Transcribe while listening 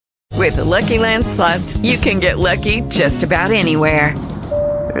With the Lucky Land Slots, you can get lucky just about anywhere.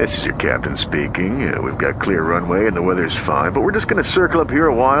 This is your captain speaking. We've got clear runway and the weather's fine, but we're just going to circle up here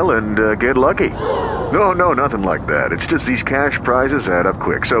a while and get lucky. No, nothing like that. It's just these cash prizes add up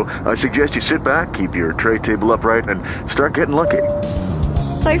quick. So I suggest you sit back, keep your tray table upright, and start getting lucky.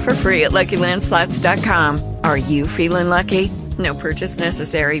 Play for free at LuckyLandSlots.com. Are you feeling lucky? No purchase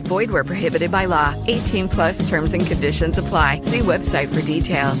necessary. Void where prohibited by law. 18 plus terms and conditions apply. See website for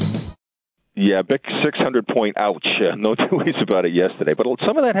details. Yeah, big 600-point ouch. No two ways about it yesterday. But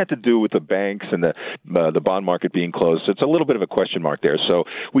some of that had to do with the banks and the bond market being closed. So it's a little bit of a question mark there. So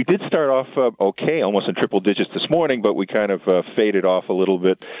we did start off okay, almost in triple digits this morning, but we kind of faded off a little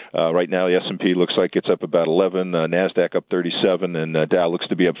bit. Right now, the S&P looks like it's up about 11, NASDAQ up 37, and Dow looks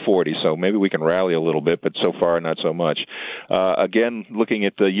to be up 40. So maybe we can rally a little bit, but so far, not so much. Again, looking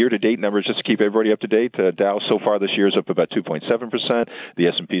at the year-to-date numbers, just to keep everybody up to date, Dow so far this year is up about 2.7%. The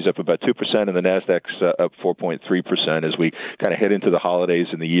S&P is up about 2%. And the NASDAQ's up 4.3% as we kind of head into the holidays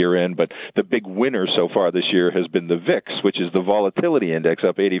and the year-end. But the big winner so far this year has been the VIX, which is the volatility index,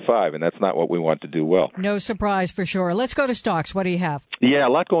 up 85, and that's not what we want to do well. No surprise for sure. Let's go to stocks. What do you have? Yeah, a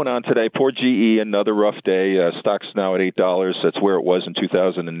lot going on today. Poor GE, another rough day. Stock's now at $8. That's where it was in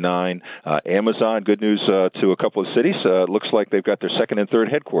 2009. Amazon, good news to a couple of cities. Looks like they've got their second and third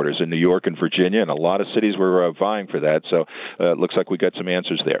headquarters in New York and Virginia, and a lot of cities were vying for that. So it looks like we got some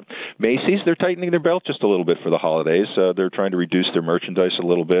answers there. Macy's, they're tightening their belt just a little bit for the holidays. They're trying to reduce their merchandise a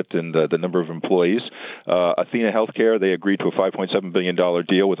little bit and the number of employees. Athena Healthcare, they agreed to a $5.7 billion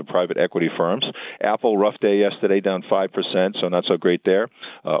deal with the private equity firms. Apple, rough day yesterday, down 5%, so not so great there.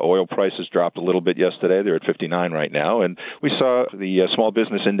 Oil prices dropped a little bit yesterday. They're at 59 right now. And we saw the small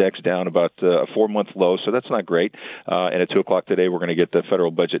business index down about a 4-month low, so that's not great. And at 2 o'clock today, we're going to get the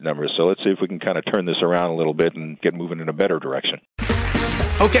federal budget numbers. So let's see if we can kind of turn this around a little bit and get moving in a better direction.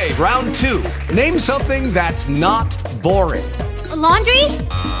 Okay, round 2. Name something that's not boring. A laundry?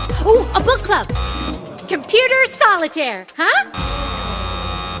 Ooh, a book club. Computer solitaire, huh?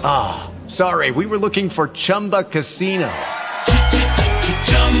 Ah, sorry, we were looking for Chumba Casino.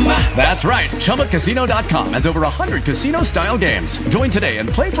 That's right, ChumbaCasino.com has over 100 casino-style games. Join today and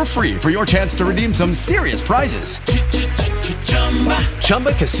play for free for your chance to redeem some serious prizes.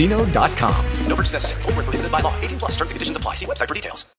 ChumbaCasino.com. No purchase necessary. Void where prohibited by law. 18 plus terms and conditions apply. See website for details.